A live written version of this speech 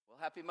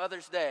Happy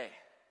Mother's Day.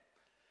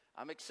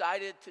 I'm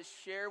excited to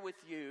share with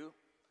you,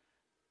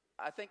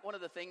 I think one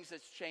of the things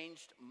that's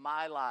changed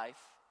my life,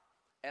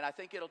 and I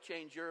think it'll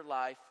change your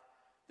life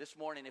this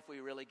morning if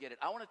we really get it.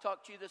 I want to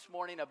talk to you this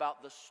morning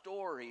about the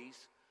stories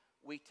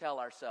we tell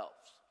ourselves.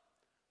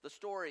 The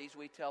stories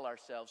we tell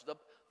ourselves.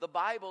 The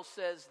Bible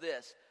says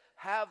this: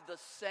 have the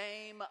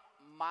same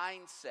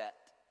mindset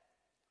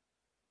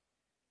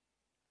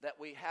that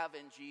we have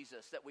in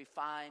Jesus, that we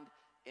find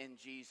in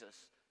Jesus.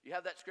 You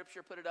have that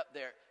scripture, put it up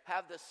there.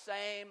 Have the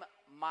same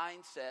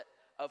mindset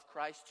of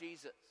Christ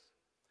Jesus.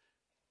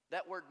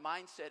 That word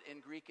mindset in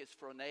Greek is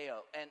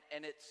phroneo,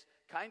 and it's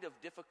kind of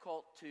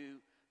difficult to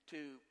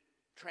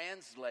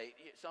translate.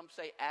 Some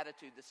say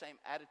attitude, the same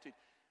attitude.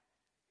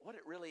 What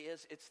it really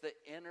is, it's the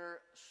inner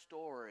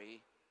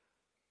story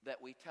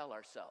that we tell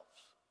ourselves.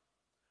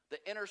 The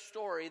inner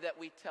story that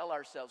we tell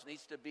ourselves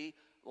needs to be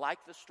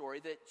like the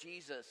story that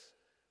Jesus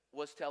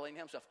was telling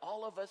himself.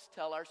 All of us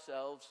tell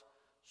ourselves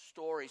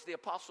stories. The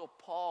Apostle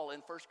Paul in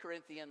 1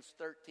 Corinthians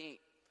 13,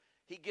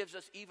 he gives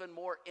us even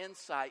more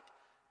insight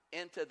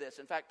into this.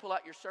 In fact, pull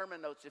out your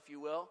sermon notes, if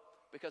you will,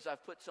 because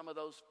I've put some of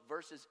those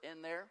verses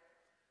in there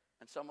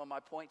and some of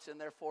my points in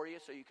there for you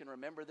so you can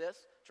remember this.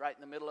 It's right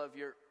in the middle of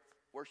your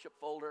worship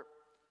folder.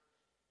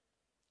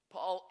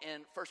 Paul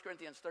in 1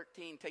 Corinthians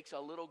 13 takes a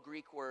little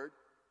Greek word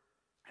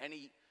and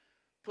he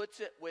puts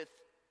it with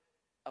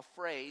a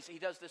phrase. He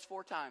does this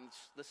 4 times.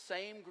 The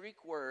same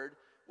Greek word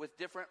with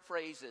different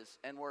phrases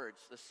and words.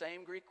 The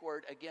same Greek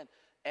word again.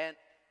 And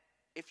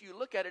if you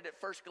look at it at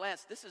first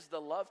glance, this is the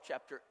love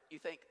chapter. You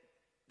think,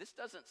 this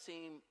doesn't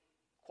seem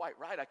quite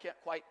right. I can't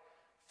quite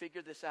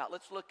figure this out.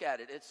 Let's look at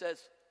it. It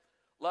says,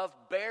 love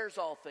bears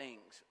all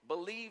things,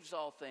 believes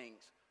all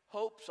things,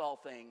 hopes all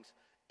things,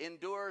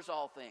 endures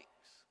all things.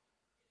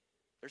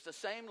 There's the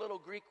same little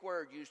Greek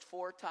word used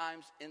 4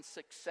 times in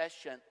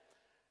succession.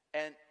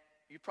 And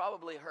you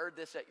probably heard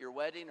this at your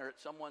wedding or at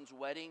someone's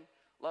wedding.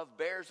 Love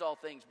bears all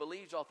things,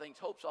 believes all things,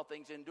 hopes all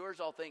things, endures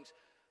all things.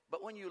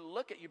 But when you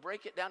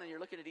break it down and you're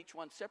looking at each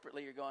one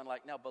separately, you're going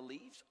like, now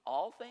believes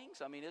all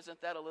things? I mean,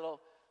 isn't that a little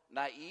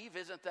naive?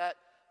 Isn't that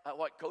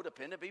what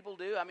codependent people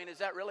do? I mean, is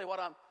that really what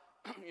I'm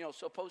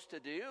supposed to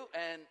do?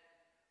 And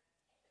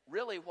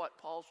really what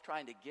Paul's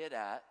trying to get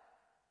at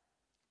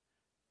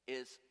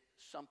is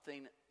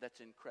something that's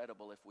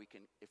incredible if we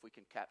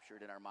can capture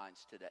it in our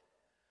minds today.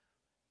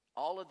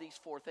 All of these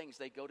 4 things,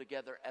 they go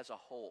together as a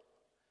whole.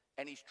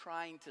 And he's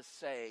trying to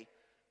say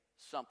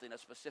something, a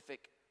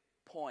specific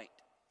point.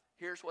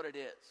 Here's what it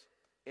is.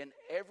 In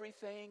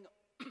everything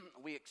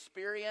we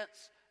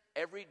experience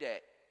every day,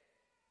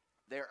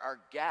 there are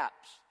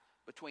gaps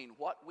between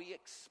what we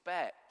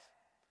expect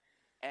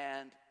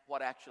and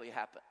what actually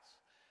happens.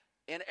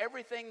 In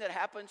everything that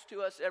happens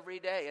to us every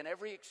day, in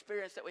every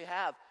experience that we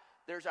have,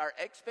 there's our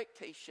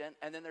expectation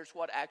and then there's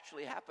what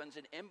actually happens.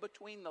 And in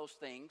between those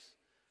things,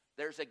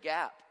 there's a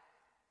gap.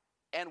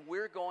 And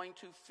we're going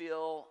to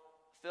fill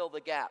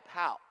the gap.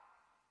 How?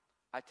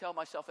 I tell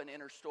myself an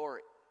inner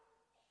story.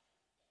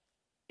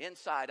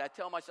 Inside, I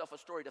tell myself a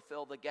story to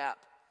fill the gap.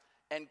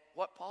 And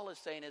what Paul is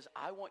saying is,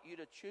 I want you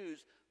to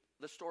choose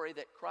the story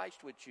that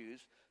Christ would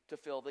choose to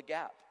fill the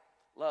gap.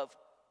 Love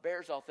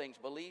bears all things,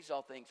 believes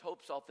all things,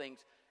 hopes all things,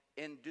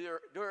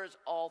 endures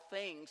all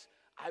things.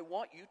 I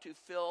want you to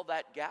fill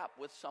that gap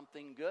with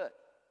something good.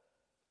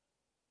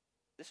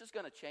 This is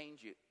going to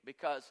change you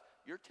because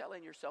you're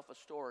telling yourself a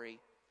story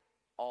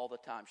all the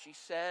time. She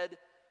said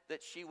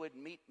that she would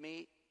meet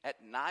me at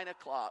 9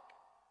 o'clock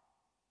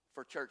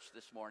for church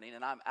this morning,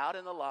 and I'm out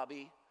in the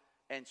lobby,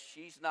 and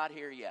she's not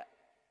here yet.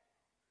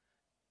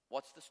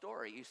 What's the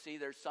story? You see,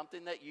 there's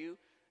something that you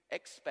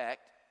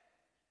expect,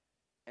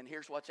 and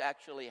here's what's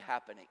actually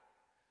happening.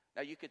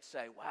 Now, you could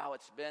say, wow,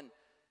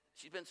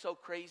 she's been so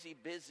crazy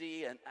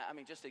busy, and I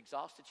mean, just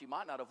exhausted. She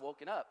might not have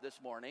woken up this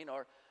morning,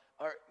 or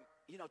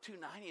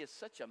 290 is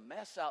such a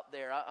mess out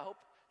there. I hope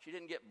she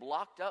didn't get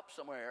blocked up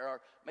somewhere,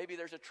 or maybe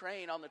there's a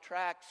train on the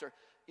tracks, or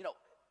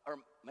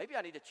maybe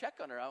I need to check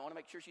on her. I want to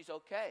make sure she's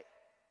okay.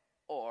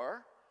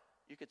 Or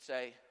you could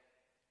say,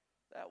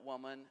 that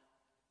woman,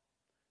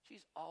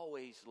 she's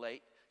always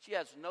late. She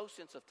has no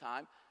sense of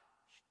time.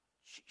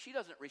 She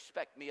doesn't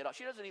respect me at all.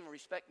 She doesn't even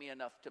respect me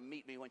enough to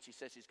meet me when she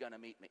says she's going to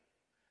meet me.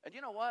 And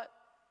you know what?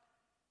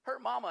 Her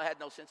mama had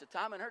no sense of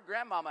time, and her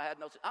grandmama had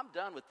no sense. I'm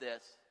done with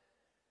this.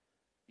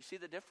 You see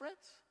the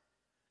difference?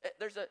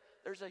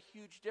 There's a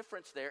huge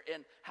difference there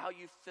in how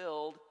you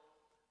filled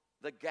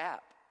the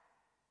gap.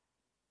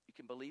 You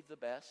can believe the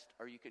best,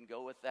 or you can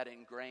go with that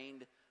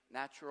ingrained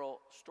natural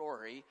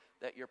story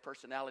that your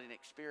personality and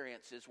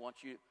experiences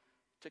want you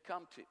to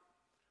come to.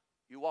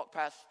 You walk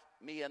past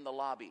me in the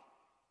lobby,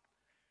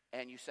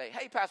 and you say,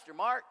 hey, Pastor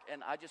Mark,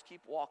 and I just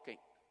keep walking.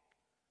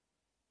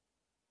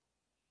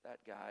 That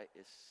guy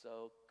is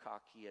so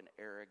cocky and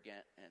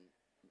arrogant, and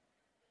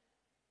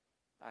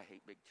I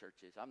hate big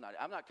churches. I'm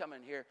not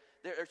coming here.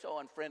 They're so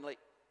unfriendly.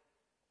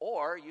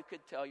 Or you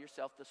could tell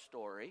yourself the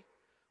story.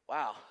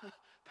 Wow,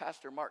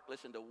 Pastor Mark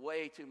listened to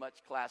way too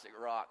much classic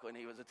rock when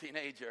he was a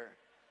teenager.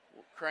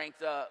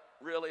 Cranked up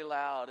really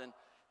loud. And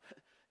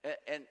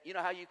And you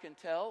know how you can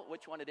tell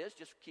which one it is?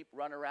 Just keep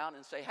running around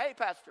and say, hey,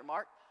 Pastor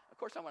Mark. Of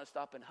course, I'm going to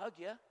stop and hug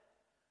you.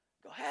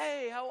 Go,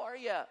 hey, how are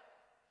you?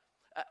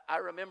 I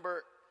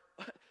remember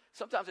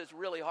sometimes it's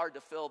really hard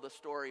to fill the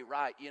story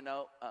right.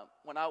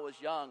 When I was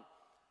young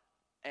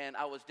and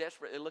I was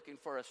desperately looking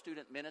for a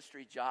student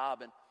ministry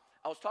job, and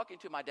I was talking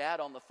to my dad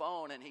on the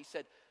phone, and he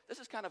said, this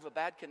is kind of a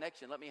bad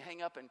connection. Let me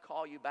hang up and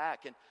call you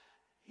back. And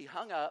he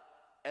hung up,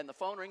 and the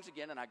phone rings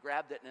again, and I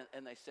grabbed it,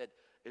 and they said,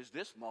 is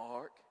this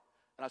Mark?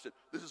 And I said,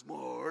 this is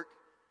Mark.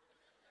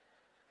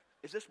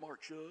 Is this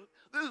Mark Shook?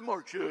 This is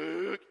Mark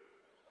Shook.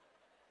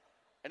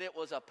 And it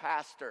was a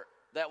pastor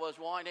that was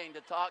wanting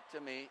to talk to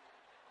me.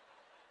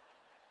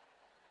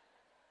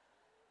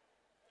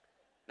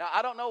 Now,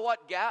 I don't know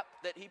what gap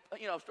that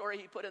story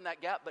he put in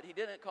that gap, but he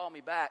didn't call me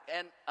back.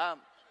 And I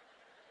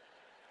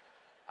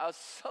was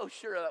so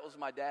sure that was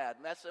my dad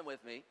messing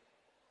with me.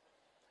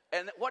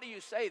 And what do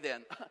you say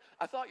then?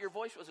 I thought your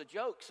voice was a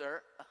joke,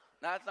 sir.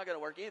 No, that's not going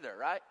to work either,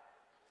 right?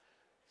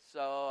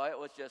 So it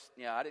was just,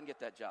 I didn't get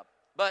that job.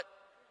 But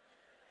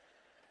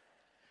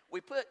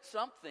we put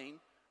something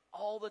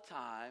all the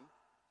time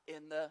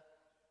in the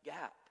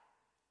gap.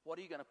 What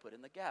are you going to put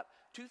in the gap?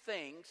 Two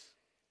things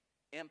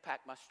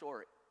impact my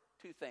story.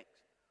 Two things.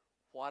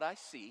 What I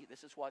see,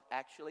 this is what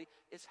actually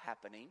is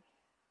happening,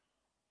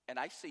 and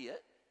I see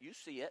it, you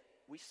see it,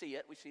 we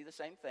see the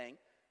same thing,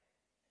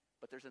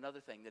 but there's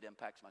another thing that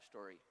impacts my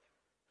story.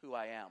 Who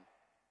I am.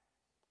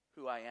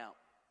 Who I am.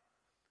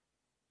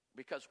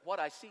 Because what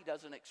I see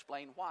doesn't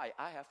explain why.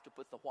 I have to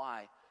put the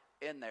why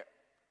in there.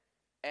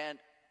 And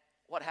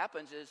what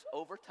happens is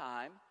over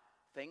time,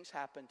 things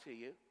happen to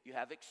you. You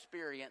have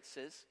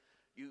experiences.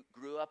 You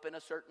grew up in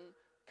a certain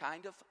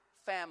kind of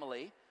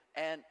family,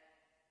 and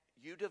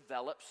you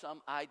develop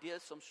some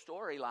ideas, some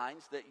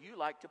storylines that you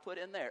like to put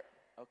in there,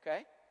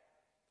 okay?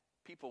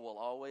 People will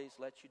always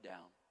let you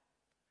down.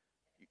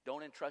 You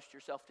don't entrust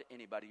yourself to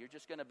anybody. You're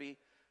just going to be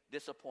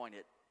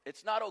disappointed.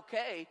 It's not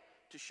okay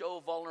to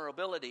show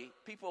vulnerability.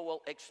 People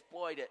will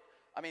exploit it.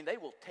 I mean, they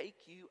will take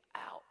you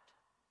out.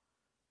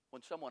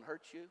 When someone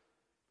hurts you,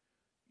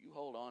 you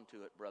hold on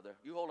to it, brother.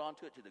 You hold on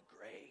to it to the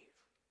grave.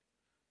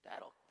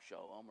 That'll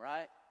show them,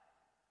 right?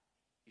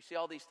 You see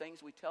all these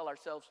things we tell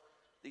ourselves,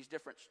 these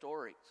different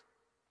stories.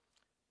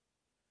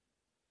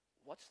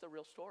 What's the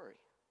real story?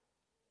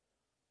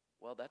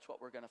 Well, that's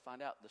what we're going to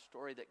find out. The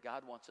story that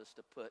God wants us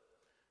to put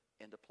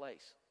into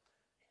place.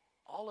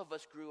 All of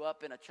us grew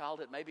up in a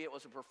childhood. Maybe it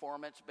was a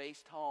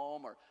performance-based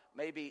home, or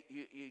maybe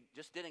you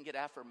just didn't get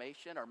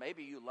affirmation, or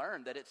maybe you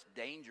learned that it's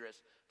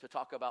dangerous to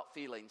talk about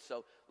feelings.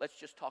 So let's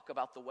just talk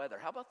about the weather.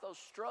 How about those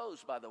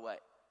Stros, by the way?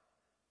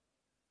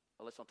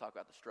 Well, let's not talk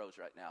about the Stros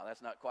right now.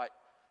 That's not quite.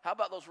 How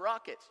about those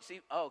Rockets? You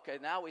see, okay,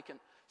 now we can.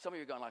 Some of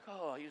you are going like,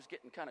 oh, he was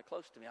getting kind of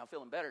close to me. I'm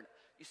feeling better.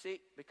 You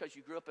see, because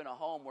you grew up in a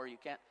home where you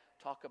can't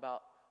talk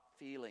about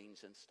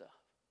feelings and stuff.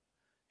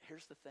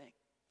 Here's the thing.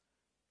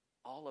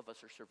 All of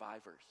us are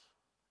survivors.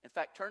 In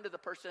fact, turn to the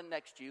person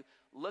next to you,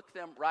 look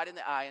them right in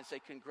the eye and say,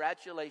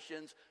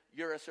 congratulations,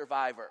 you're a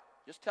survivor.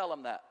 Just tell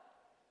them that.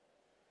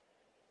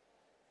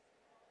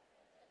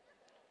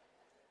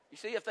 You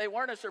see, if they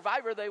weren't a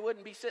survivor, they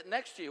wouldn't be sitting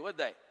next to you, would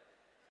they?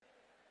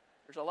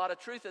 There's a lot of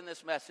truth in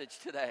this message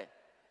today.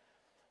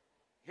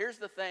 Here's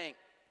the thing.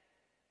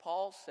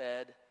 Paul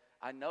said,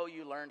 I know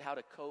you learned how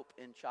to cope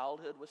in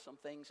childhood with some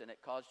things and it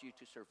caused you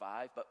to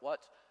survive, but what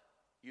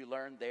you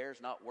learned there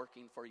is not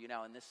working for you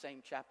now. In this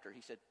same chapter,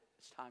 he said,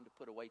 it's time to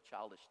put away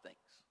childish things.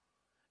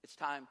 It's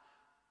time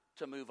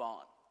to move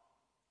on.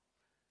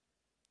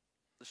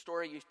 The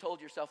story you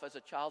told yourself as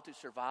a child to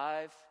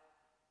survive,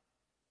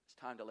 it's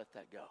time to let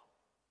that go.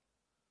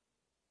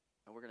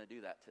 And we're going to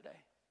do that today.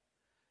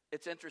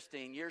 It's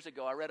interesting. Years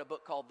ago, I read a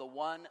book called The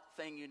One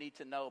Thing You Need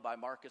to Know by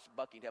Marcus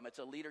Buckingham. It's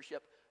a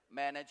leadership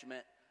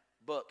management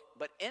book.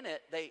 But in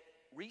it, they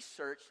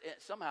researched,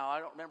 somehow, I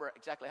don't remember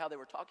exactly how they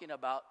were talking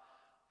about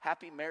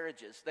happy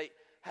marriages. They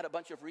had a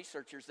bunch of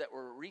researchers that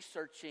were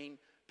researching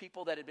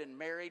people that had been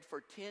married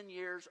for 10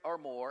 years or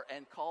more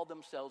and called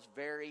themselves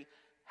very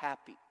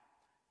happy.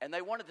 And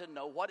they wanted to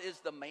know what is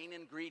the main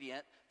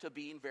ingredient to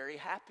being very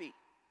happy.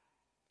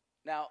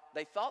 Now,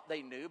 they thought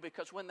they knew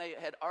because when they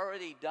had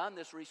already done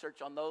this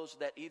research on those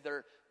that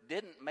either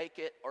didn't make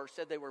it or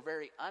said they were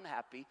very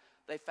unhappy,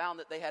 they found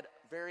that they had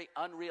very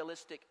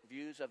unrealistic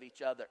views of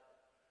each other.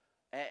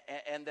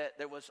 And that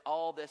there was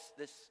all this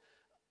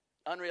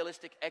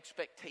unrealistic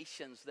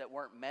expectations that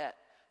weren't met.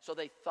 So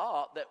they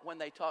thought that when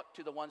they talked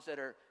to the ones that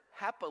are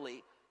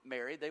happily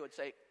married, they would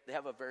say they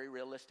have a very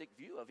realistic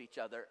view of each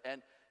other.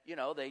 And,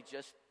 they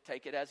just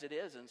take it as it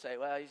is and say,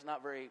 well, he's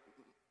not very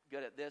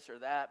good at this or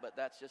that, but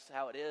that's just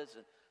how it is,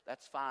 and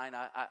that's fine.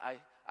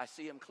 I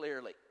see him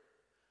clearly.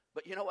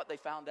 But you know what they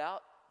found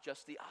out?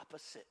 Just the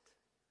opposite.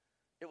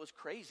 It was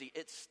crazy.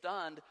 It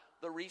stunned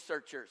the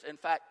researchers. In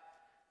fact,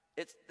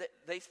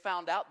 they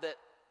found out that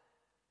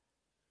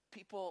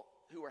people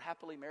who were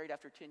happily married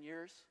after 10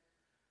 years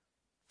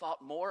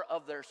thought more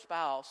of their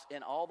spouse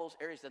in all those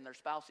areas than their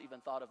spouse even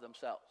thought of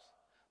themselves.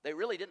 They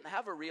really didn't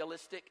have a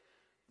realistic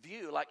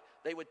view. Like,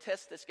 they would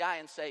test this guy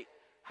and say,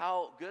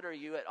 how good are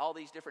you at all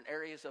these different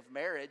areas of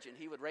marriage? And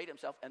he would rate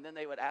himself, and then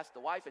they would ask the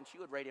wife, and she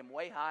would rate him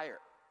way higher.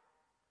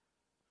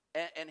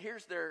 And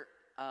here's their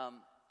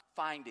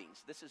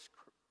findings. This is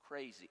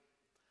crazy.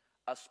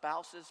 A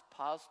spouse's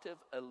positive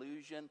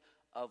illusion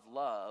of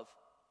love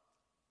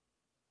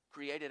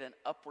created an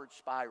upward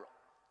spiral.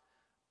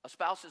 A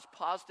spouse's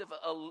positive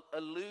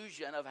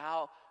illusion of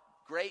how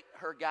great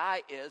her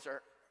guy is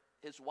or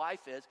his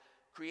wife is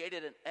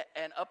created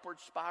an upward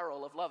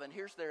spiral of love. And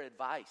here's their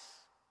advice.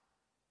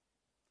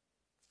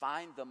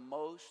 Find the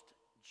most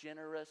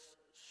generous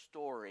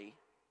story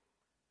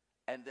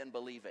and then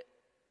believe it.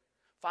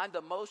 Find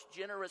the most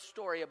generous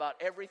story about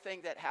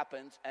everything that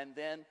happens and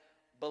then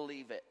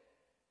believe it.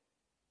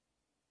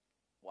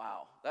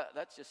 Wow,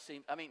 that just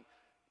seems,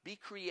 be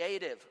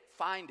creative,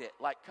 find it,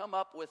 like come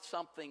up with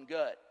something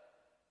good,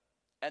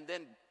 and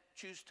then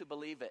choose to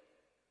believe it.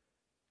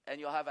 And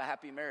you'll have a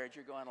happy marriage.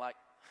 You're going like,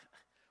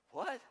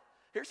 what?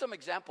 Here's some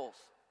examples.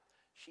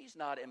 She's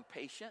not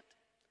impatient.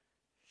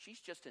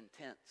 She's just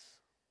intense.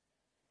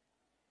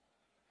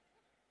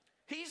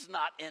 He's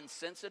not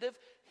insensitive.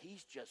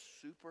 He's just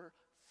super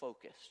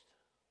focused.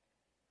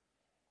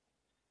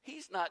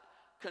 He's not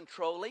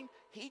controlling.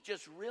 He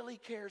just really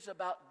cares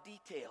about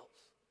details.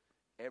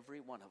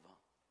 Every one of them.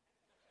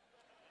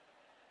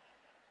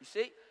 You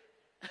see?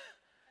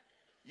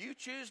 You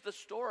choose the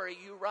story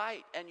you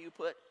write and you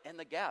put in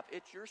the gap.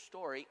 It's your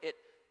story. It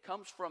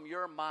comes from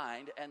your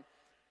mind. And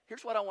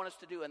here's what I want us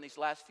to do in these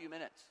last few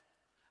minutes.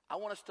 I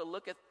want us to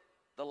look at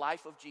the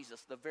life of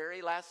Jesus, the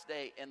very last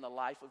day in the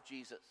life of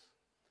Jesus.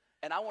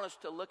 And I want us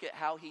to look at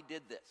how he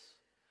did this.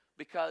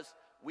 Because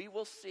we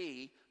will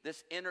see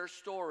this inner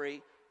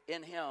story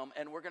in him,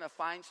 and we're going to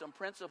find some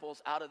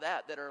principles out of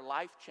that are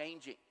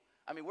life-changing.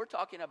 We're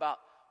talking about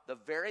the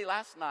very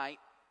last night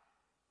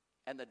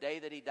and the day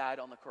that he died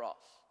on the cross.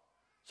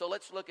 So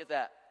let's look at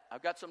that.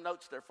 I've got some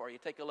notes there for you.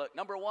 Take a look.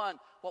 Number one,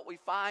 what we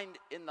find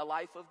in the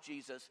life of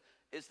Jesus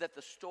is that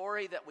the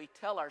story that we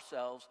tell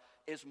ourselves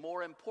is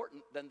more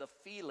important than the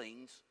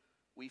feelings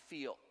we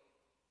feel.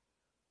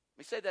 Let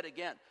me say that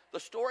again. The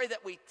story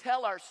that we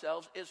tell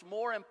ourselves is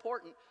more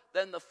important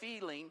than the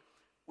feeling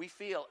we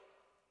feel.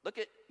 Look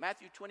at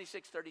Matthew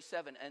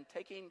 26:37. And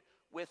taking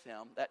with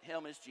him, that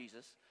him is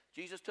Jesus.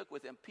 Jesus took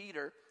with him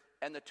Peter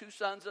and the two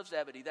sons of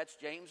Zebedee, that's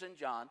James and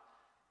John,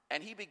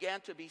 and he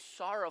began to be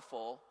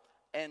sorrowful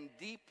and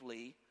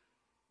deeply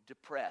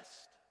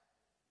depressed.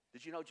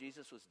 Did you know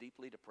Jesus was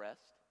deeply depressed?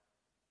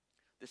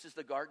 This is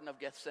the Garden of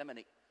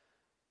Gethsemane.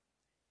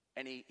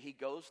 And he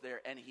goes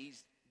there and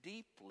he's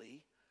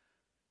deeply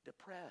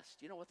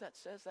depressed. You know what that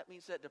says? That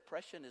means that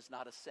depression is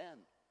not a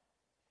sin.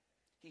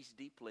 He's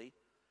deeply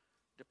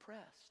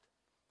depressed.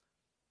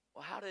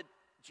 Well, how did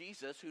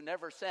Jesus, who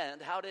never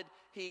sinned, how did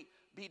he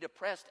be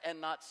depressed and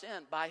not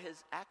sin? By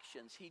his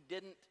actions. He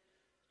didn't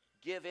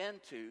give in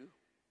to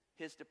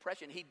his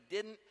depression. He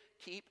didn't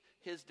keep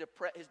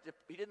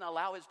he didn't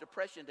allow his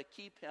depression to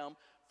keep him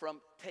from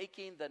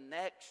taking the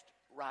next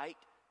right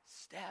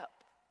step.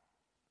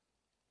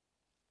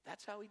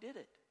 That's how he did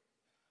it.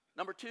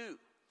 Number two,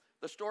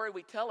 the story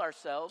we tell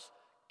ourselves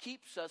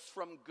keeps us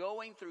from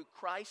going through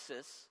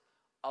crisis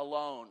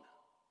alone.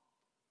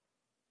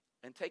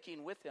 And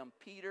taking with him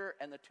Peter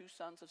and the two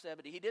sons of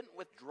Zebedee. He didn't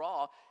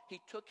withdraw.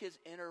 He took his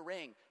inner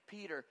ring.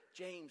 Peter,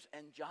 James,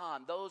 and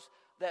John. Those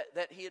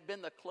that he had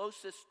been the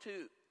closest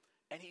to.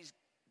 And he's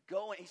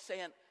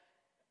saying,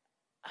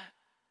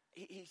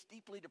 he's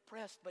deeply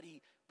depressed, but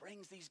he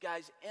brings these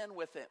guys in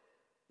with him.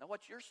 Now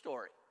what's your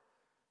story?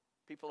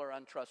 People are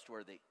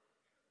untrustworthy.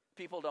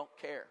 People don't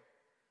care.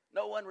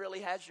 No one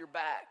really has your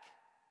back.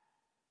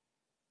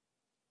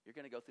 You're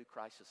going to go through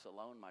crisis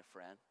alone, my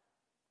friend.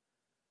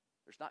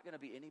 There's not going to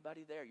be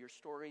anybody there. Your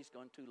story is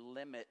going to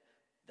limit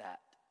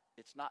that.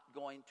 It's not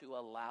going to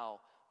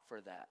allow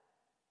for that.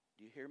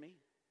 Do you hear me?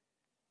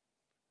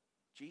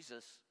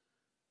 Jesus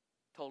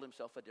told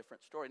himself a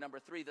different story. Number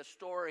three, the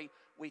story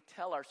we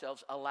tell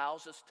ourselves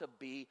allows us to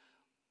be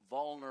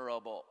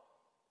vulnerable.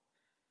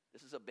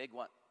 This is a big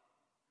one.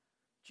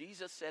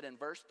 Jesus said in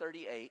verse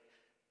 38,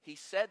 he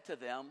said to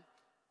them,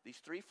 these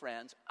three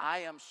friends, I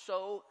am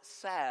so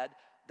sad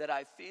that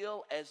I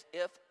feel as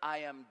if I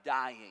am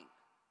dying.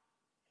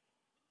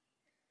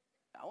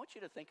 Now, I want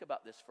you to think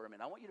about this for a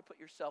minute. I want you to put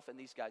yourself in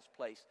these guys'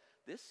 place.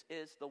 This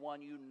is the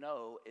one you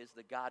know is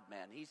the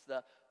God-man. He's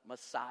the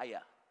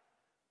Messiah.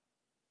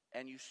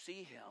 And you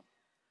see him,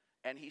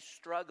 and he's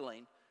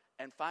struggling,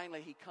 and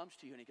finally he comes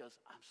to you and he goes,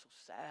 I'm so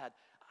sad.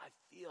 I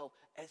feel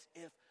as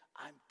if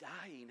I'm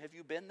dying. Have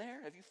you been there?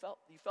 Have you felt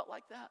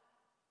like that?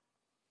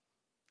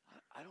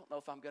 I don't know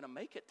if I'm going to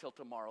make it till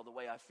tomorrow the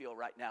way I feel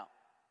right now.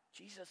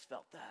 Jesus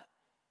felt that.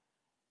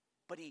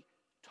 But he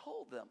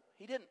told them.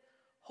 He didn't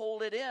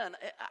hold it in.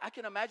 I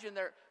can imagine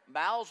their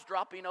mouths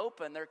dropping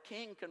open, their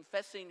king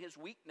confessing his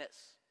weakness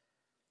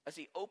as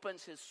he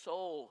opens his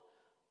soul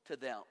to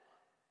them.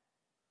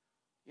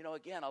 You know,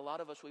 again, a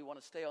lot of us, we want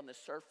to stay on the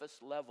surface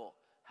level.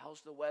 How's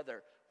the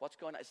weather? What's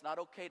going on? It's not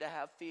okay to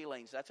have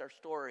feelings. That's our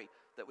story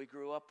that we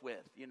grew up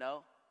with, you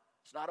know.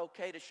 It's not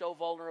okay to show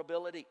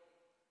vulnerability.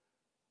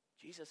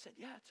 Jesus said,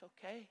 yeah, it's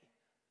okay.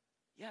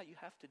 Yeah, you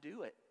have to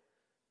do it.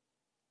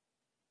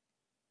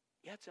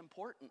 Yeah, it's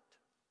important.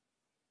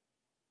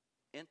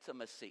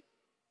 Intimacy.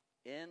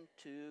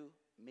 Into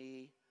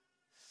me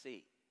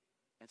see.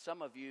 And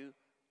some of you,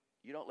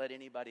 you don't let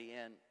anybody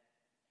in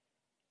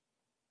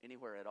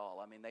anywhere at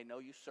all. I mean, they know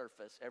you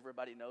surface.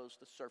 Everybody knows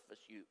the surface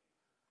you.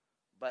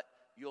 But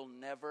you'll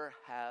never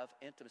have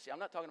intimacy. I'm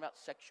not talking about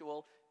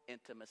sexual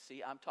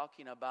intimacy. I'm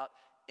talking about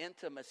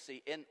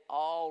intimacy in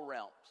all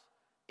realms.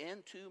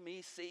 Into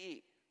me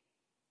see.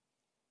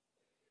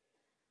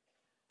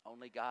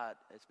 Only God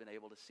has been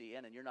able to see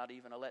in, and you're not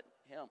even letting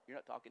him. You're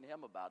not talking to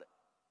him about it.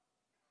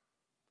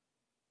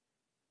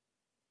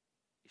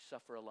 You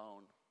suffer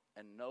alone,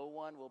 and no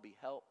one will be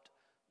helped.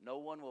 No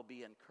one will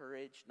be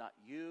encouraged, not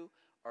you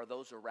or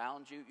those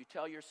around you. You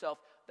tell yourself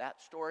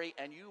that story,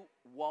 and you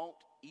won't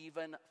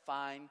even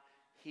find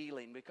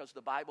healing, because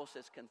the Bible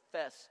says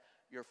confess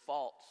your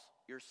faults,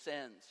 your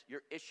sins,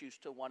 your issues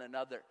to one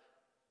another.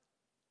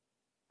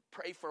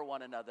 Pray for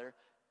one another,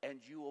 and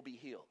you will be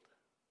healed.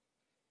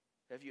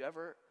 Have you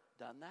ever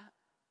done that?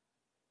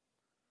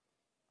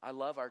 I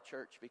love our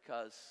church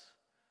because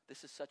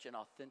this is such an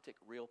authentic,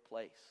 real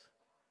place.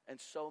 And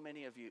so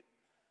many of you,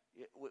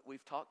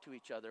 we've talked to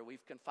each other.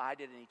 We've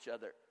confided in each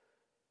other.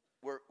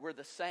 We're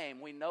the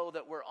same. We know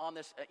that we're on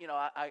this.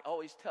 I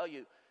always tell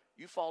you,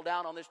 you fall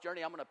down on this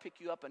journey, I'm going to pick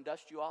you up and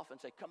dust you off and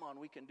say, come on,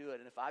 we can do it.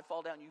 And if I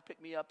fall down, you pick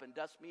me up and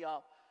dust me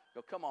off.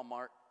 Go, come on,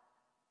 Mark.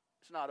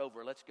 It's not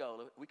over. Let's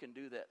go. We can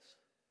do this.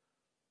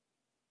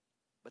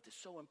 But it's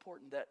so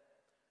important that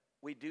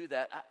we do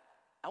that.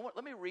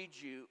 Let me read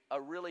you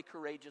a really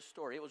courageous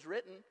story. It was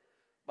written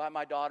by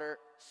my daughter,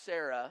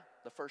 Sarah,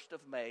 the 1st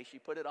of May. She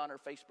put it on her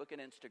Facebook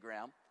and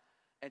Instagram.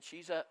 And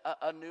she's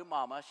a new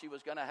mama. She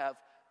was going to have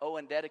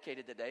Owen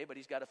dedicated today, but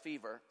he's got a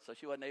fever, so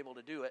she wasn't able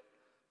to do it.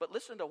 But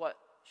listen to what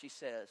she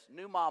says.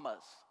 New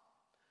mamas,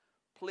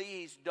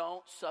 please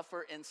don't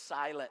suffer in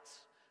silence.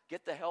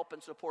 Get the help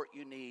and support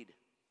you need.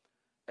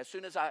 As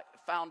soon as I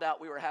found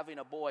out we were having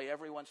a boy,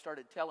 everyone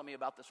started telling me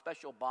about the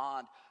special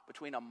bond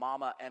between a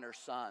mama and her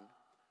son.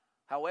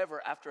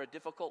 However, after a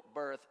difficult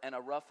birth and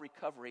a rough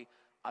recovery,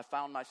 I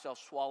found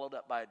myself swallowed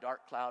up by a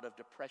dark cloud of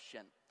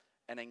depression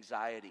and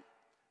anxiety.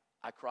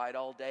 I cried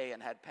all day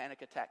and had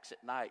panic attacks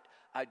at night.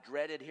 I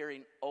dreaded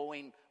hearing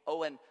Owen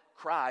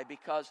cry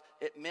because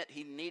it meant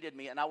he needed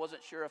me, and I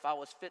wasn't sure if I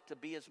was fit to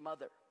be his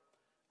mother.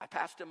 I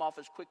passed him off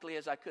as quickly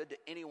as I could to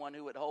anyone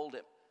who would hold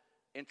him.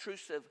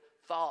 Intrusive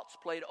thoughts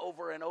played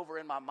over and over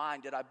in my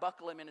mind. Did I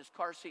buckle him in his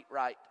car seat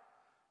right?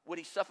 Would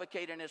he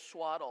suffocate in his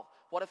swaddle?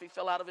 What if he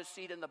fell out of his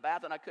seat in the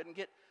bath and I couldn't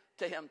get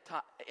to him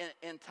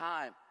in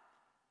time?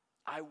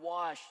 I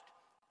washed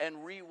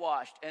and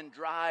rewashed and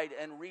dried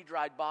and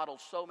redried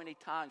bottles so many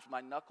times my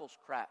knuckles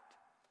cracked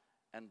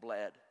and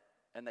bled,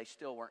 and they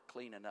still weren't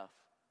clean enough.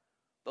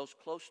 Those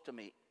close to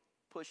me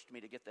pushed me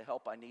to get the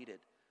help I needed.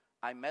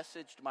 I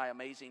messaged my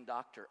amazing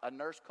doctor. A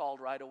nurse called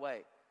right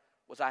away.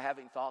 Was I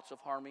having thoughts of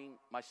harming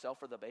myself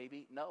or the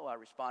baby? No, I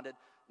responded,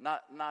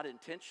 not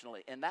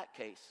intentionally. In that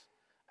case,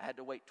 I had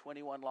to wait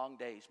 21 long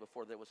days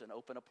before there was an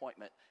open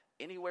appointment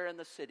anywhere in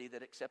the city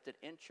that accepted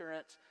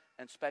insurance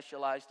and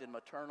specialized in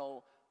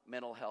maternal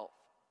mental health.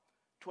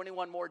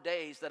 21 more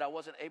days that I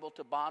wasn't able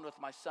to bond with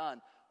my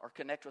son or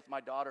connect with my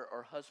daughter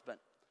or husband.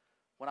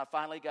 When I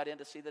finally got in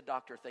to see the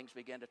doctor, things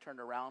began to turn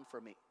around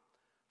for me.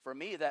 For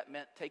me, that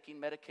meant taking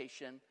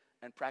medication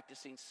and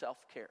practicing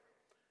self-care.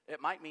 It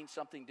might mean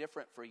something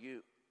different for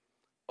you.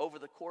 Over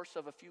the course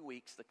of a few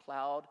weeks, the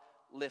cloud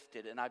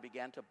lifted and I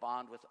began to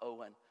bond with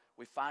Owen.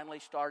 We finally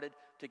started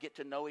to get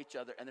to know each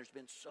other, and there's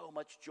been so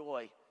much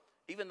joy.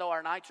 Even though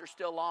our nights are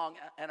still long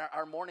and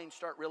our mornings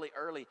start really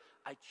early,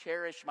 I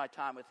cherish my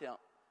time with him.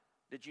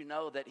 Did you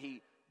know that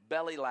he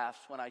belly laughs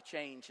when I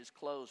change his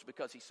clothes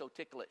because he's so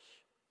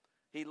ticklish?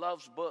 He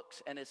loves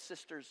books and his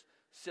sister's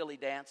silly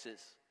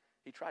dances.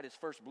 He tried his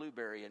first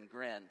blueberry and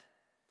grinned,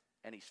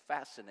 and he's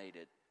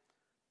fascinated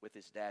with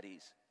his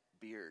daddy's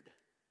beard.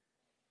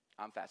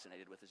 I'm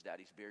fascinated with his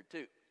daddy's beard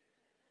too.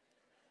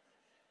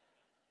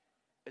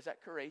 Is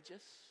that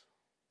courageous?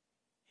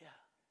 Yeah.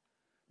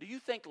 Do you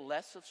think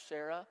less of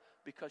Sarah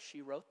because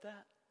she wrote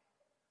that?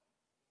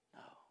 No.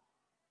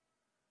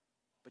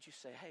 But you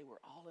say, hey, we're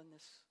all in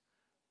this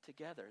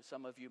together.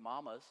 Some of you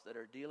mamas that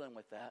are dealing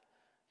with that,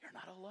 you're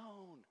not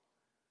alone.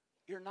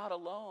 You're not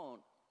alone.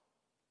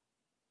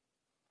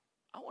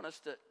 I want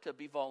us to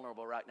be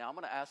vulnerable right now. I'm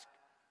going to ask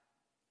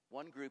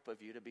one group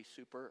of you to be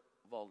super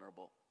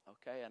vulnerable,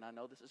 okay? And I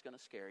know this is going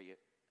to scare you,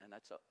 and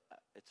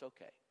it's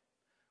okay.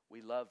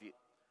 We love you.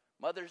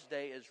 Mother's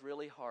Day is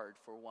really hard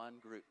for one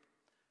group,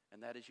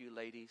 and that is you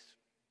ladies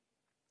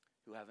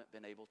who haven't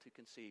been able to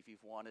conceive.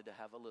 You've wanted to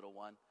have a little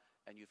one,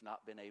 and you've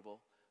not been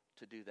able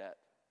to do that.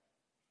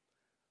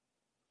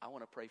 I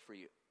want to pray for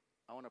you.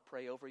 I want to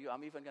pray over you.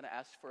 I'm even going to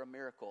ask for a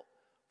miracle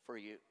for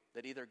you,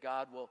 that either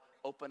God will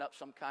open up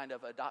some kind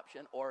of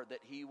adoption or that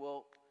he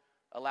will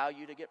allow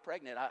you to get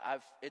pregnant.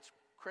 It's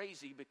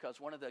crazy because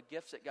one of the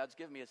gifts that God's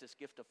given me is this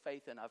gift of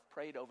faith, and I've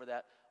prayed over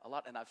that a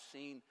lot, and I've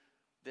seen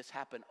this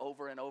happen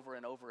over and over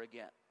and over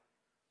again.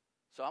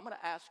 So I'm going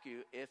to ask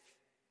you, if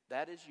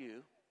that is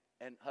you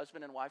And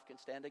husband and wife can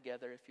stand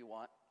together if you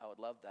want. I would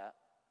love that.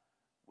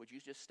 Would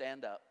you just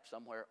stand up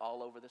somewhere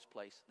all over this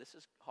place? This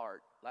is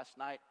hard. Last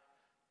night,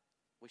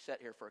 we sat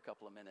here for a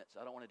couple of minutes.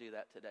 I don't want to do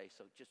that today,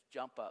 so just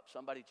jump up.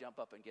 Somebody jump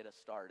up and get us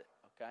started,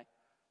 okay?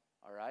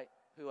 All right?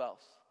 Who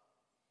else?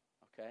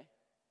 Okay?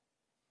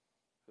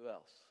 Who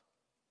else?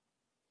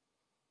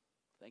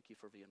 Thank you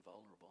for being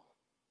vulnerable,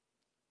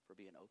 for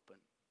being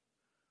open.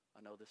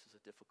 I know this is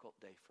a difficult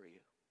day for you.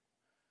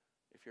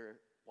 If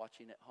you're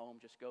watching at home,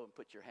 just go and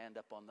put your hand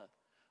up on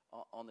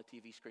the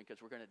TV screen,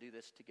 because we're going to do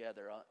this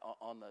together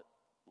on the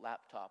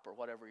laptop or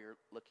whatever you're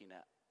looking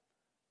at.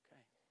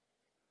 Okay.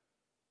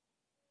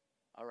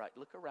 All right,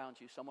 look around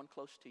you, someone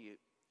close to you.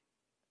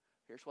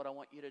 Here's what I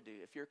want you to do.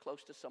 If you're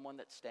close to someone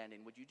that's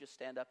standing, would you just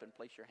stand up and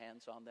place your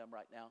hands on them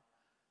right now?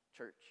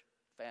 Church,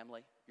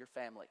 family, your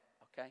family,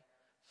 okay?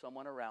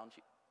 Someone around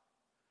you.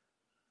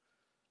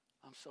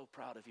 I'm so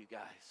proud of you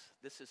guys.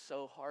 This is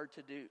so hard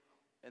to do.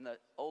 In the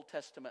Old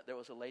Testament, there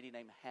was a lady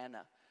named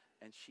Hannah,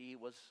 and she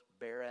was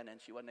barren,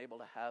 and she wasn't able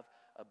to have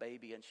a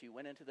baby, and she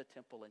went into the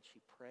temple, and she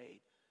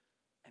prayed,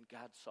 and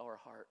God saw her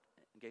heart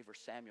and gave her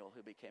Samuel,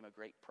 who became a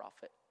great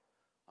prophet.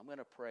 I'm going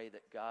to pray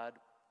that God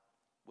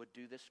would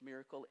do this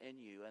miracle in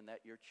you, and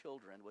that your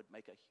children would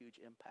make a huge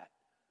impact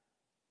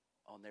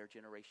on their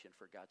generation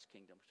for God's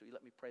kingdom. So you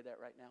let me pray that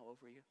right now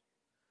over you?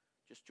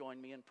 Just join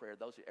me in prayer.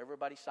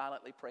 Everybody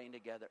silently praying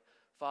together.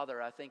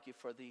 Father, I thank you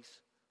for these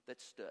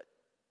that stood.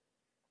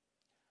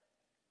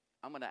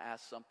 I'm going to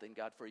ask something,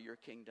 God, for your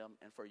kingdom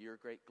and for your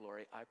great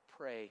glory. I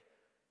pray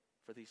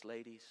for these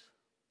ladies,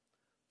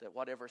 that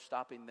whatever's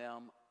stopping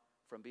them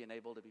from being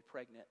able to be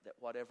pregnant, that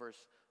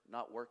whatever's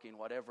not working,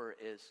 whatever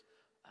is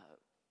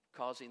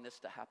causing this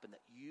to happen,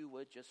 that you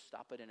would just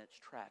stop it in its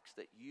tracks,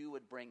 that you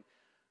would bring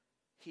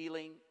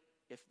healing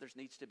if there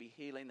needs to be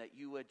healing, that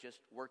you would just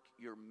work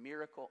your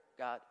miracle,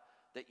 God,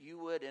 that you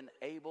would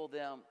enable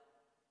them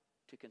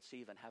to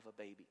conceive and have a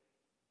baby,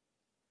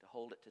 to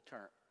hold it to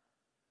term.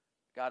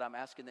 God, I'm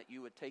asking that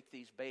you would take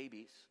these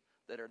babies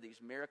that are these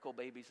miracle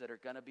babies that are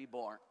going to be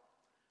born,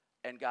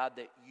 and God,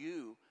 that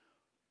you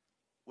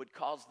would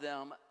cause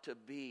them to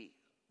be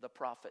the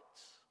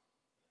prophets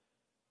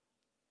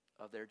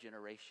of their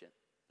generation,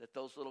 that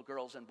those little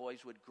girls and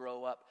boys would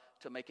grow up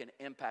to make an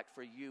impact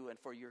for you and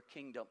for your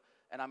kingdom.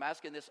 And I'm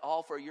asking this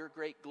all for your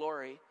great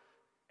glory.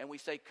 And we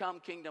say, come,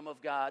 kingdom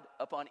of God,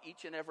 upon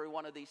each and every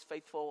one of these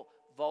faithful,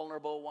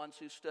 vulnerable ones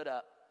who stood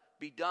up.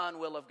 Be done,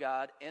 will of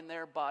God, in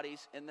their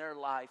bodies, in their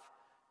life.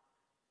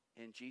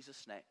 In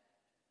Jesus' name,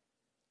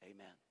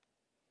 amen.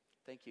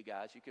 Thank you,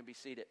 guys. You can be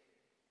seated.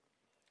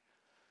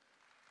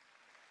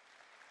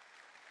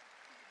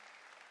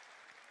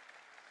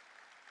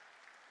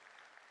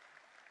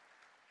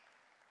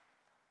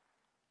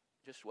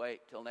 Just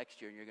wait till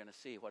next year and you're going to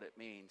see what it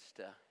means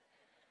to...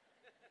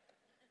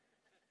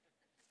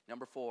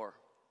 Number 4,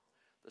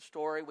 the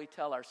story we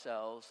tell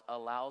ourselves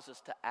allows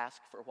us to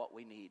ask for what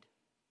we need.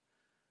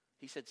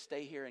 He said,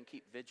 stay here and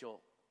keep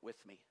vigil with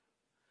me.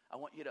 I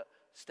want you to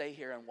stay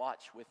here and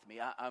watch with me.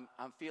 I'm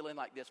feeling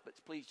like this, but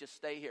please just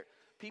stay here.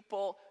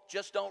 People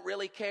just don't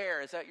really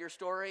care. Is that your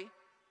story?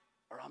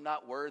 Or I'm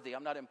not worthy.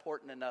 I'm not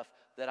important enough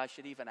that I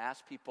should even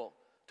ask people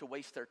to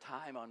waste their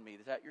time on me.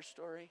 Is that your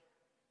story?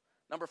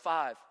 Number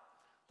 5,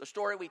 the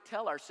story we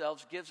tell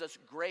ourselves gives us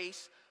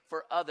grace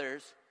for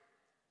others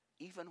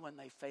even when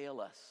they fail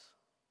us.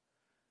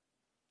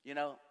 You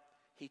know,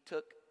 he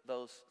took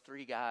those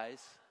 3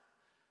 guys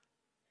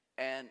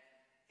and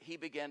he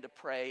began to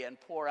pray and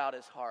pour out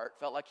his heart.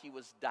 Felt like he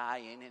was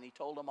dying, and he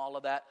told them all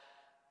of that.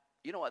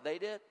 You know what they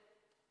did?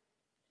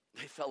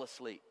 They fell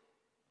asleep.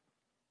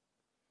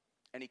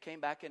 And he came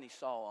back and he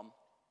saw them.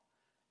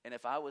 And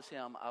if I was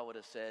him, I would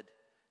have said,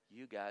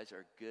 you guys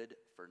are good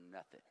for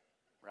nothing,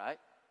 right?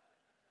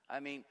 I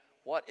mean,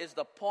 what is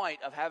the point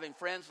of having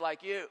friends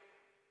like you?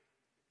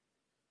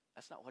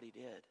 That's not what he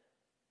did.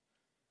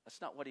 That's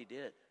not what he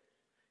did.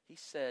 He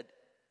said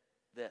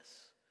this,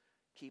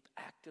 keep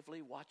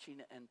actively watching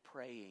and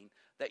praying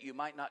that you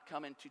might not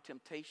come into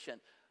temptation.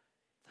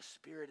 The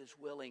spirit is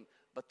willing,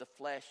 but the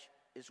flesh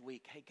is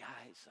weak. Hey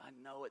guys, I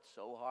know it's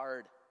so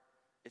hard.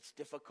 It's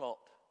difficult.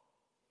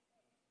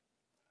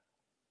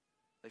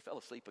 They fell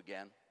asleep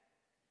again,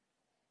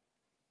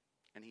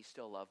 and he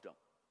still loved them.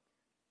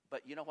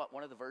 But you know what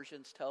one of the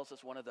versions tells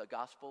us, one of the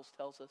Gospels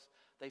tells us?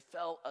 They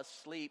fell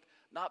asleep,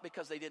 not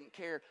because they didn't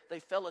care. They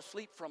fell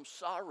asleep from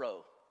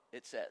sorrow,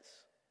 it says.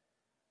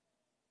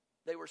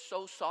 They were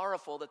so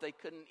sorrowful that they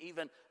couldn't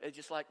even, it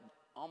just like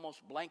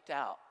almost blanked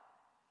out.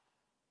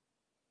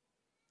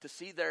 To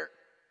see their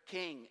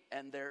king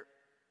and their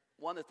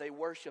one that they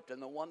worshiped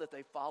and the one that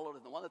they followed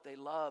and the one that they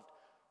loved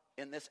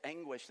in this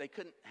anguish, they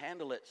couldn't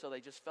handle it, so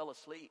they just fell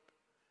asleep.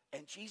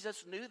 And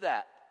Jesus knew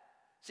that.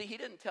 See, he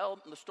didn't tell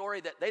them the story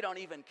that they don't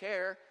even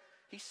care.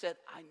 He said,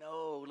 I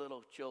know,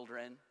 little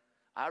children.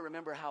 I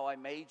remember how I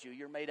made you.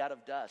 You're made out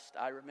of dust.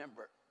 I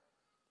remember.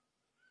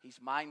 He's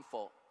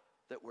mindful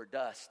that we're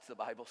dust, the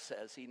Bible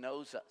says. He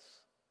knows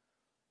us.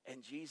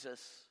 And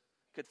Jesus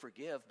could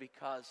forgive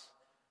because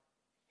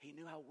he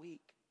knew how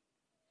weak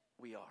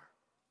we are.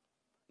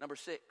 Number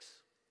 6,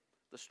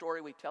 The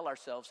story we tell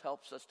ourselves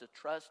helps us to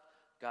trust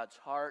God's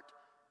heart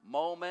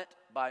moment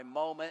by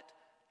moment,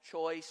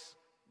 choice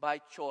by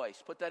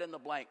choice. Put that in the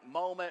blank.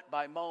 Moment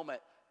by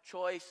moment,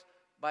 choice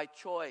by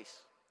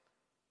choice.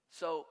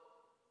 So,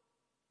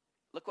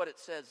 look what it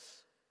says.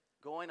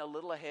 Going a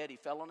little ahead, he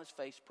fell on his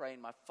face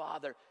praying, "My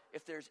Father,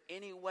 if there's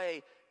any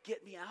way,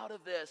 get me out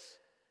of this."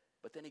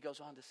 But then he goes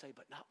on to say,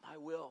 "But not my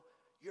will,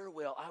 your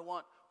will. I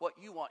want what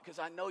you want because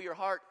I know your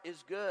heart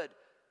is good."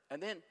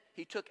 And then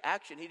he took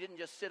action. He didn't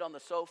just sit on the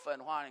sofa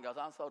and whine and goes,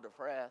 "I'm so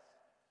depressed.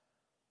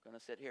 I'm going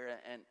to sit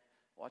here and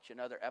watch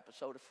another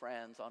episode of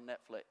Friends on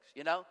Netflix."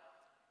 You know?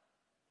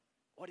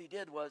 What he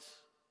did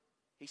was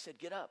he said,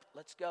 "Get up,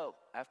 let's go."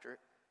 After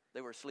they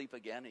were asleep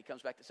again, he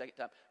comes back the second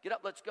time. "Get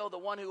up, let's go. The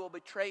one who will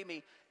betray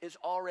me is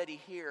already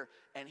here."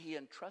 And he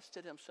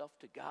entrusted himself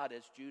to God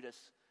as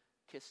Judas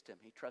kissed him.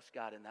 He trusts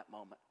God in that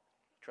moment.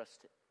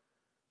 Trusted.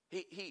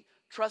 He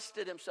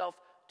trusted himself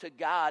to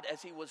God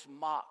as he was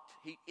mocked.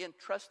 He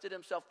entrusted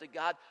himself to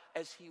God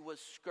as he was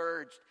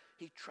scourged.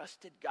 He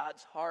trusted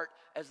God's heart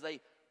as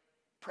they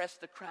pressed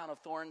the crown of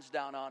thorns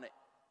down on it.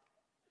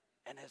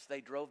 And as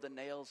they drove the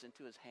nails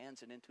into his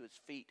hands and into his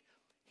feet,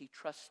 he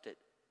trusted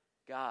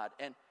God.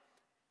 And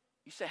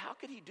you say, how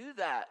could he do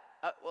that?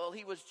 Well,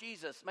 he was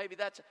Jesus. Maybe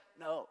that's...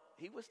 No,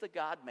 he was the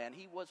God-man.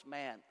 He was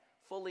man,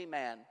 fully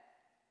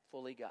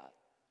God.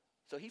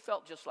 So he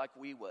felt just like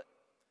we would.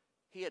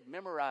 He had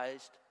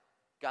memorized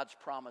God's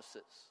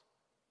promises.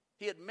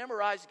 He had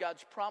memorized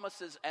God's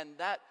promises, and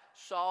that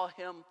saw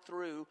him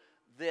through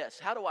this.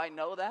 How do I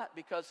know that?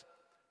 Because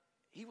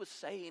he was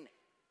saying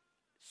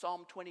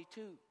Psalm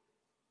 22.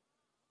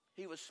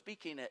 He was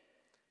speaking it.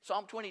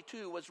 Psalm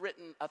 22 was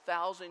written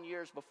 1,000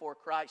 years before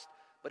Christ,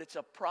 but it's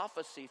a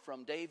prophecy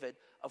from David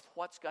of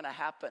what's going to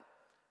happen.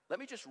 Let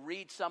me just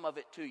read some of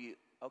it to you,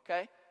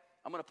 okay?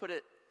 I'm going to put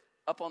it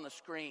up on the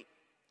screen.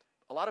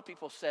 A lot of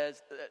people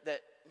says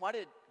that why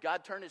did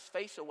God turn his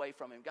face away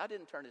from him? God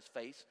didn't turn his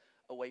face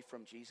away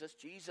from Jesus.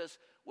 Jesus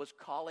was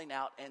calling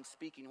out and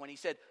speaking when he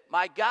said,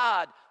 my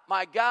God,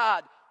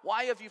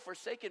 why have you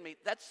forsaken me?"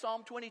 That's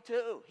Psalm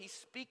 22. He's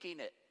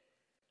speaking it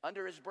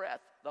under his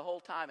breath the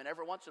whole time, and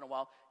every once in a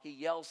while he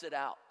yells it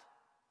out.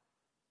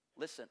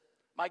 Listen,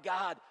 my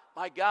God,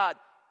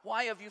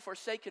 why have you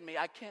forsaken me?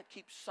 I can't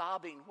keep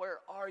sobbing. Where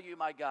are you,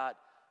 my God?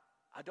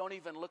 I don't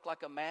even look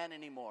like a man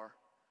anymore.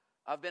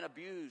 I've been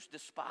abused,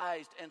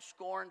 despised, and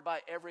scorned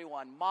by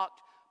everyone,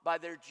 mocked by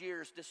their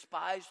jeers,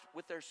 despised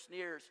with their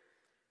sneers.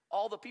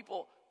 All the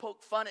people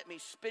poke fun at me,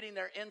 spitting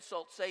their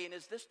insults, saying,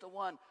 "Is this the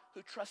one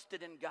who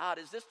trusted in God?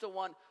 Is this the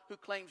one who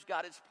claims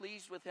God is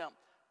pleased with him?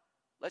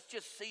 Let's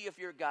just see if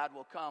your God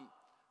will come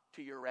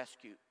to your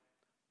rescue.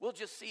 We'll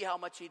just see how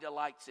much he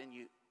delights in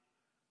you."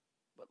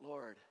 But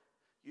Lord,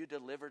 you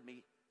delivered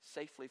me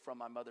safely from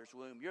my mother's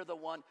womb. You're the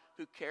one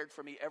who cared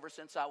for me ever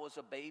since I was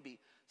a baby.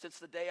 Since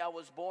the day I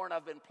was born,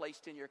 I've been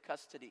placed in your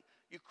custody.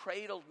 You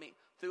cradled me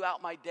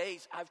throughout my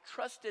days. I've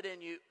trusted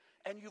in you,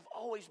 and you've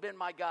always been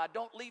my God.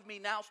 Don't leave me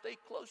now. Stay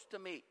close to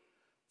me,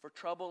 for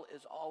trouble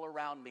is all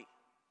around me.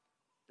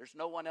 There's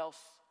no one else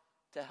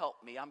to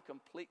help me. I'm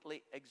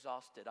completely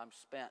exhausted. I'm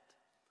spent.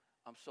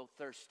 I'm so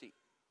thirsty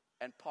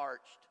and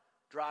parched,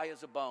 dry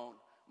as a bone.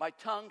 My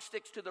tongue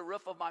sticks to the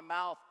roof of my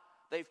mouth.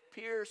 They've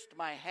pierced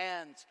my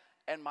hands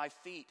and my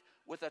feet.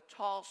 With a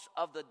toss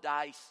of the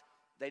dice,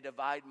 they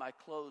divide my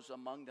clothes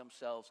among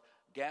themselves,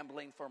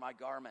 gambling for my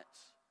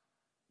garments.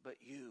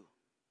 But you,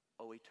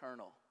 O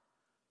Eternal,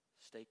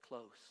 stay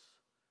close.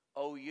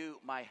 O you,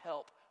 my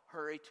help,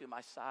 hurry to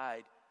my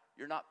side.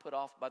 You're not put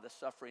off by the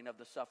suffering of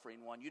the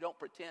suffering one. You don't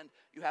pretend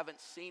you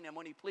haven't seen him.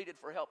 When he pleaded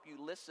for help, you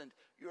listened.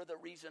 You're the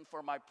reason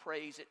for my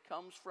praise. It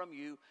comes from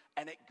you,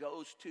 and it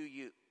goes to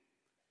you.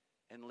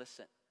 And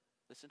listen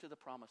to the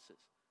promises.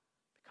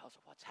 Because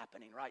of what's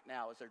happening right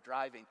now as they're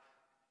driving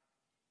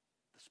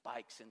the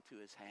spikes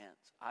into his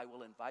hands. I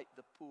will invite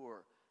the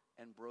poor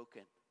and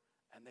broken,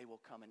 and they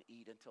will come and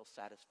eat until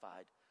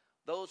satisfied.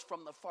 Those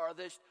from the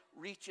farthest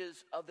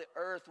reaches of the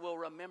earth will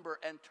remember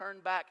and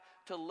turn back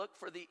to look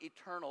for the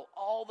eternal.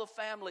 All the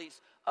families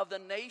of the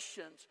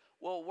nations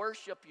will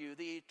worship you.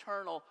 The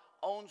eternal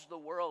owns the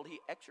world. He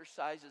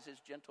exercises his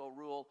gentle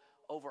rule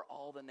over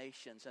all the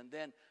nations. And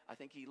then I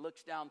think he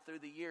looks down through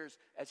the years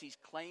as he's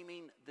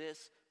claiming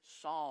this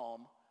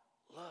psalm.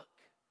 Look,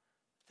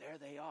 there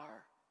they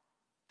are.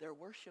 They're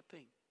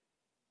worshiping.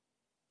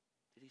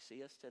 Did he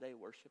see us today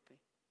worshiping?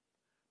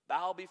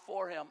 Bow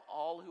before him,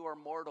 all who are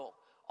mortal,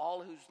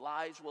 all whose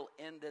lives will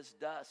end as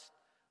dust.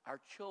 Our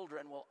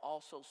children will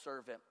also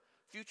serve him.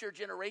 Future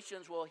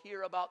generations will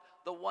hear about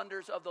the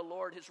wonders of the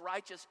Lord. His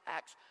righteous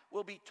acts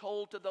will be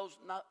told to those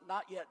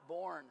not yet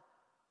born.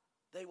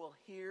 They will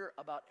hear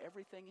about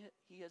everything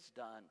he has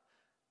done,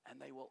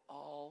 and they will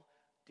all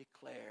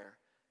declare,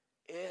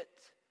 "It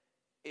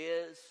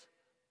is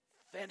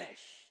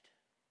finished."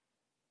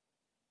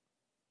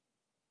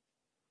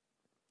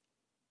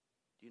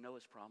 Do you know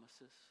his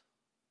promises?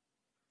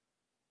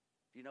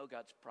 Do you know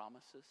God's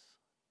promises?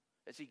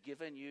 Has he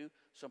given you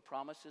some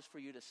promises for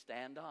you to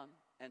stand on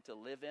and to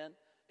live in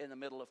the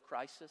middle of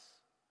crisis?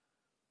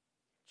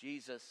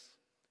 Jesus,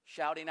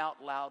 shouting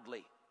out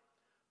loudly,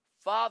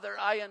 Father,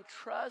 I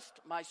entrust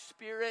my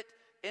spirit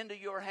into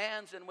your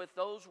hands. And with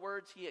those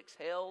words, he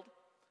exhaled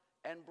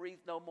and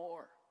breathed no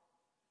more.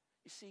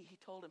 You see, he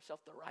told himself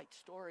the right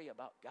story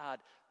about God.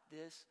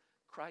 This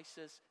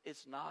crisis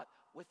is not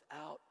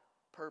without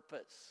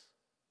purpose.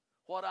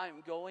 What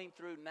I'm going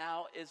through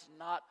now is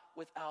not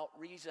without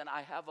reason.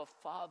 I have a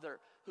Father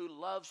who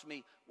loves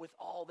me with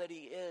all that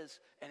he is.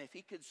 And if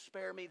he could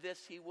spare me this,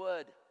 he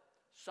would.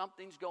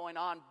 Something's going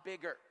on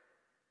bigger.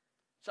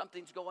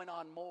 Something's going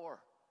on more.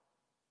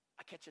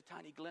 I catch a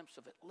tiny glimpse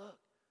of it. Look,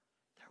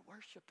 they're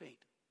worshiping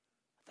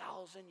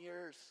 1,000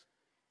 years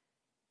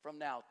from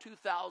now,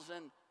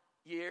 2,000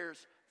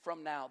 years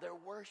from now. They're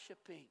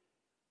worshiping.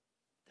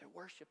 They're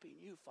worshiping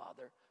you,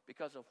 Father,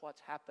 because of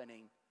what's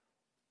happening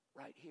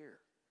right here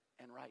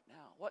and right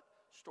now. What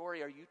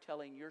story are you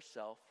telling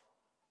yourself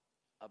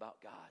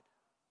about God?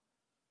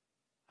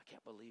 I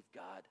can't believe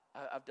God.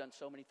 I've done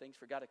so many things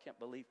for God. I can't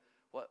believe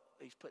what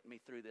he's putting me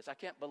through this. I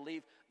can't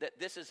believe that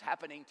this is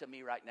happening to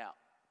me right now.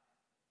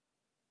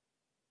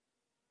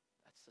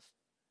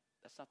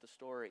 That's not the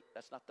story.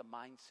 That's not the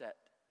mindset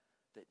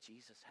that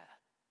Jesus had.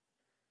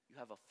 You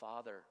have a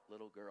Father,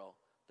 little girl,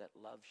 that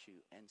loves you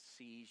and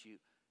sees you.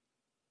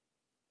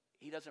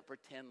 He doesn't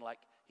pretend like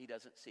he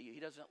doesn't see you. He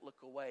doesn't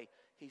look away.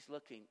 He's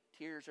looking.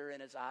 Tears are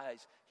in his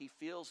eyes. He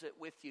feels it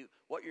with you.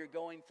 What you're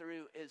going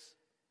through is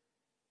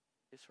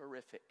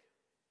horrific.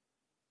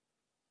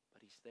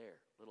 But he's there,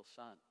 little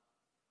son.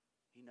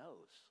 He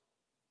knows.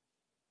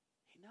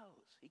 He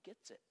knows. He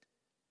gets it.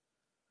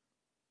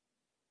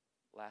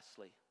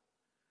 Lastly,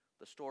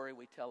 the story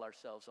we tell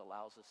ourselves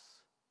allows us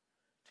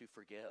to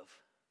forgive.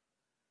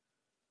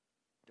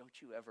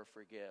 Don't you ever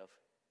forgive.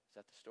 Is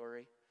that the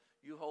story?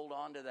 You hold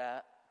on to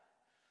that.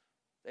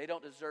 They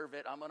don't deserve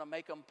it. I'm going to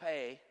make them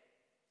pay.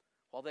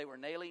 While they were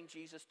nailing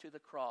Jesus to the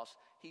cross,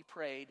 he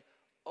prayed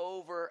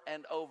over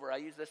and over. I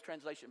use this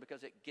translation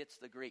because it gets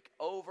the Greek.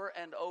 Over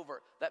and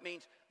over. That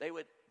means they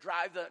would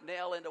drive the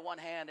nail into one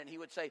hand and he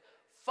would say,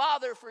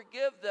 Father,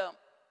 forgive them,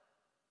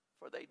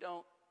 for they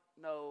don't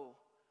know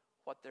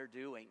what they're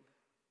doing.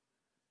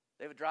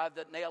 They would drive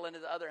the nail into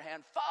the other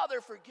hand.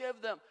 Father,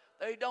 forgive them.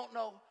 They don't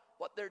know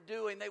what they're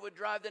doing. They would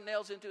drive the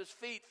nails into his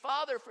feet.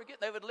 Father, forgive.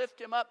 They would lift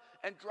him up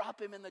and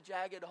drop him in the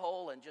jagged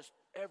hole, and just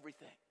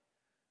everything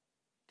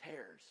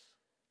tears.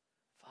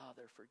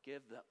 Father,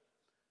 forgive them.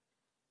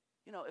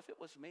 You know, if it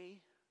was me,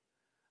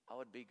 I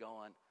would be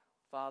going,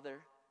 Father,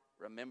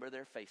 remember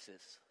their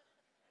faces.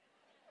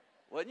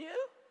 Wouldn't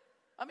you?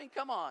 I mean,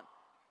 come on.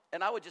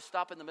 And I would just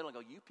stop in the middle and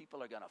go, you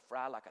people are going to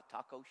fry like a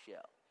taco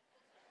shell.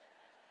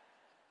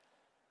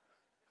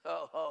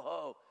 Ho, ho,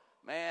 ho.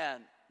 Man,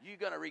 you're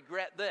going to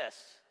regret this.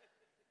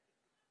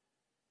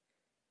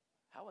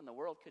 How in the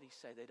world could he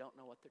say they don't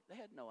know what they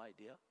had no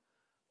idea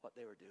what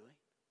they were doing?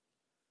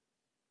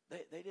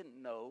 They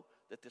didn't know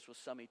that this was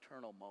some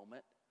eternal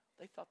moment.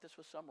 They thought this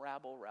was some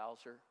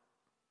rabble-rouser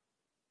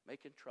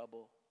making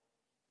trouble.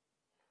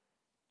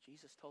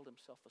 Jesus told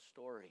himself a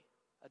story,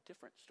 a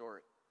different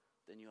story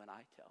than you and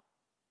I tell.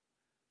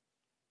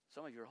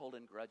 Some of you are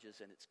holding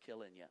grudges and it's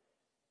killing you.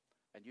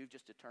 And you've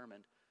just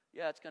determined,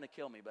 yeah, it's going to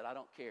kill me, but I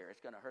don't care.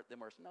 It's going to hurt them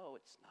worse. No,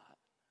 it's not.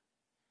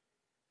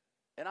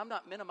 And I'm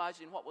not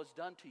minimizing what was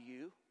done to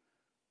you.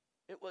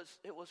 It was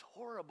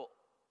horrible.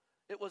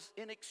 It was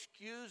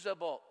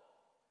inexcusable.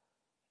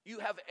 You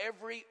have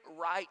every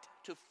right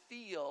to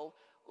feel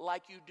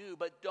like you do,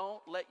 but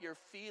don't let your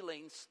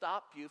feelings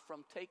stop you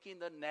from taking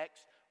the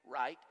next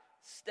right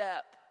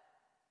step.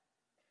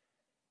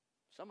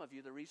 Some of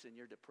you, the reason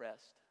you're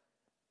depressed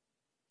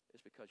is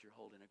because you're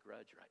holding a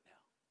grudge right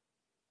now.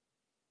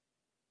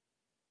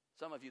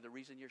 Some of you, the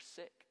reason you're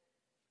sick,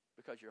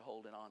 because you're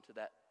holding on to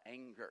that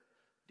anger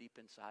deep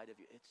inside of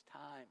you. It's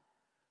time.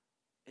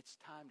 It's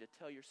time to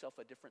tell yourself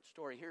a different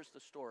story. Here's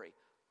the story.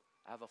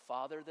 I have a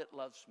Father that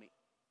loves me.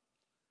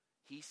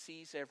 He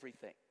sees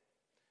everything.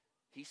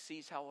 He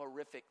sees how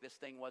horrific this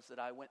thing was that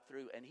I went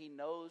through, and he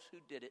knows who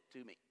did it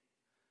to me.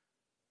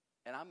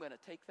 And I'm going to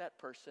take that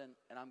person,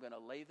 and I'm going to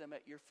lay them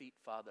at your feet,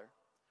 Father,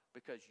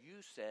 because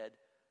you said,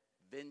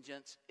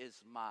 vengeance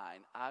is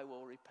mine. I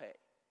will repay.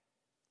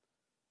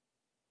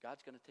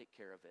 God's going to take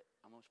care of it.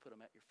 I'm going to put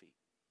them at your feet.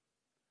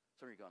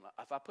 So you're going,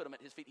 if I put them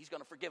at his feet, he's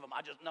going to forgive them.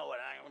 I just know it.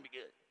 I ain't going to be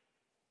good.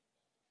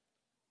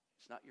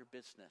 It's not your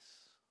business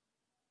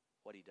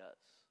what he does.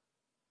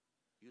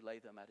 You lay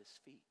them at his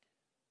feet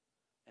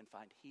and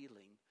find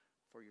healing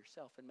for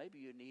yourself. And maybe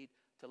you need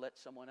to let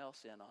someone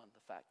else in on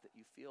the fact that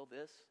you feel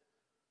this.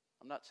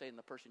 I'm not saying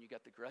the person you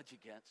got the grudge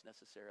against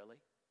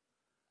necessarily,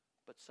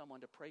 but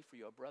someone to pray for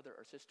you, a brother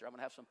or sister. I'm going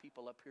to have some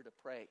people up here to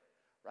pray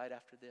right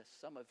after this.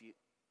 Some of you,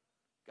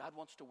 God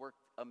wants to work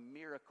a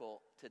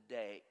miracle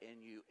today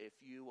in you if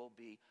you will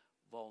be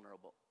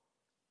vulnerable.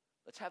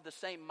 Let's have the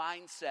same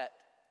mindset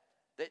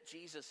that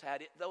Jesus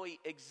had. Though he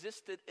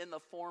existed in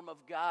the form of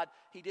God,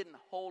 he didn't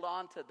hold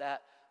on to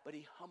that, but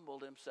he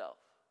humbled himself.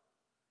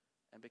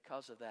 And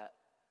because of that,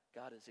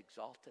 God has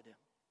exalted him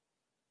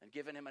and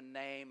given him a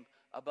name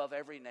above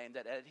every name,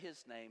 that at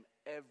his name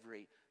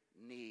every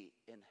knee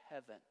in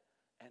heaven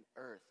and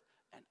earth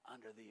and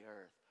under the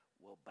earth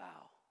will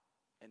bow.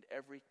 and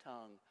every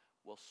tongue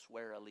will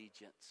swear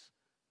allegiance.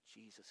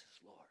 Jesus is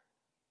Lord.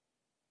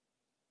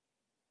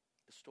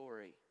 The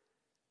story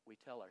we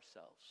tell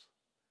ourselves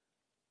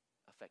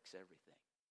affects everything.